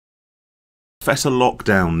Professor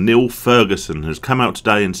Lockdown, Neil Ferguson, has come out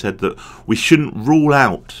today and said that we shouldn't rule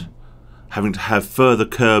out having to have further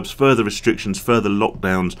curbs, further restrictions, further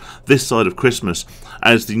lockdowns this side of Christmas,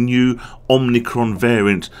 as the new Omicron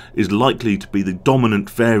variant is likely to be the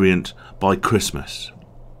dominant variant by Christmas.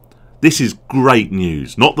 This is great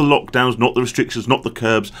news. Not the lockdowns, not the restrictions, not the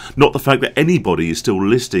curbs, not the fact that anybody is still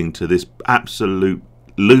listening to this absolute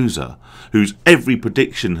loser whose every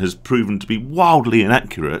prediction has proven to be wildly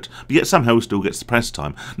inaccurate, but yet somehow still gets the press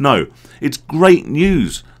time. No, it's great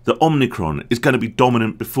news that Omicron is going to be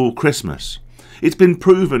dominant before Christmas. It's been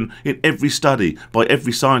proven in every study, by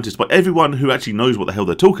every scientist, by everyone who actually knows what the hell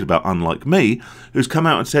they're talking about, unlike me, who's come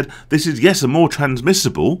out and said this is, yes, a more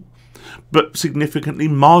transmissible, but significantly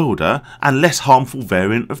milder and less harmful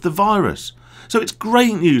variant of the virus. So it's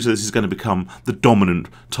great news that this is going to become the dominant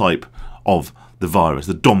type of the virus,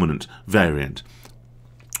 the dominant variant.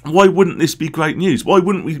 Why wouldn't this be great news? Why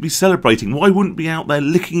wouldn't we be celebrating? Why wouldn't we be out there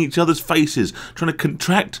licking each other's faces, trying to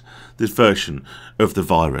contract this version of the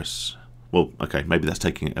virus? Well, okay, maybe that's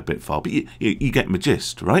taking it a bit far, but you get my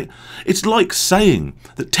gist, right? It's like saying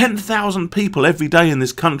that 10,000 people every day in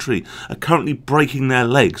this country are currently breaking their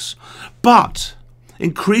legs. But,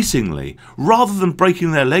 increasingly, rather than breaking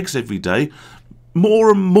their legs every day, more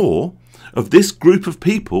and more of this group of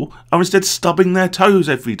people are instead stubbing their toes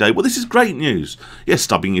every day. Well, this is great news. Yes,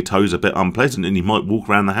 stubbing your toes is a bit unpleasant and you might walk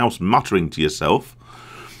around the house muttering to yourself.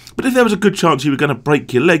 But if there was a good chance you were going to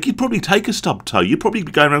break your leg, you'd probably take a stubbed toe. You'd probably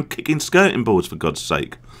be going around kicking skirting boards, for God's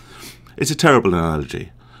sake. It's a terrible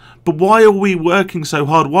analogy. But why are we working so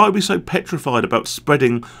hard? Why are we so petrified about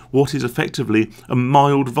spreading what is effectively a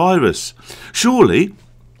mild virus? Surely,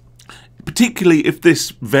 particularly if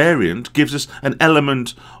this variant gives us an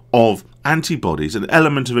element of antibodies, an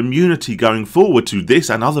element of immunity going forward to this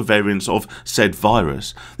and other variants of said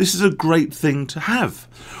virus, this is a great thing to have.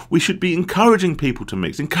 We should be encouraging people to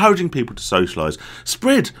mix, encouraging people to socialise,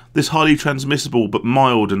 spread this highly transmissible but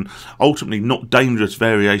mild and ultimately not dangerous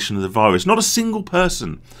variation of the virus. Not a single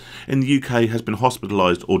person in the UK has been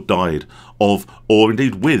hospitalised or died of, or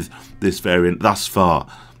indeed with, this variant thus far.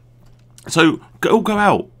 So go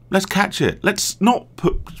out, let's catch it. Let's not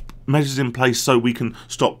put measures in place so we can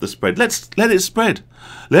stop the spread. Let's let it spread.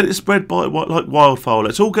 Let it spread like wildfire.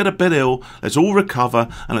 Let's all get a bit ill, let's all recover,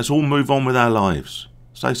 and let's all move on with our lives.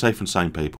 Stay safe and sane, people.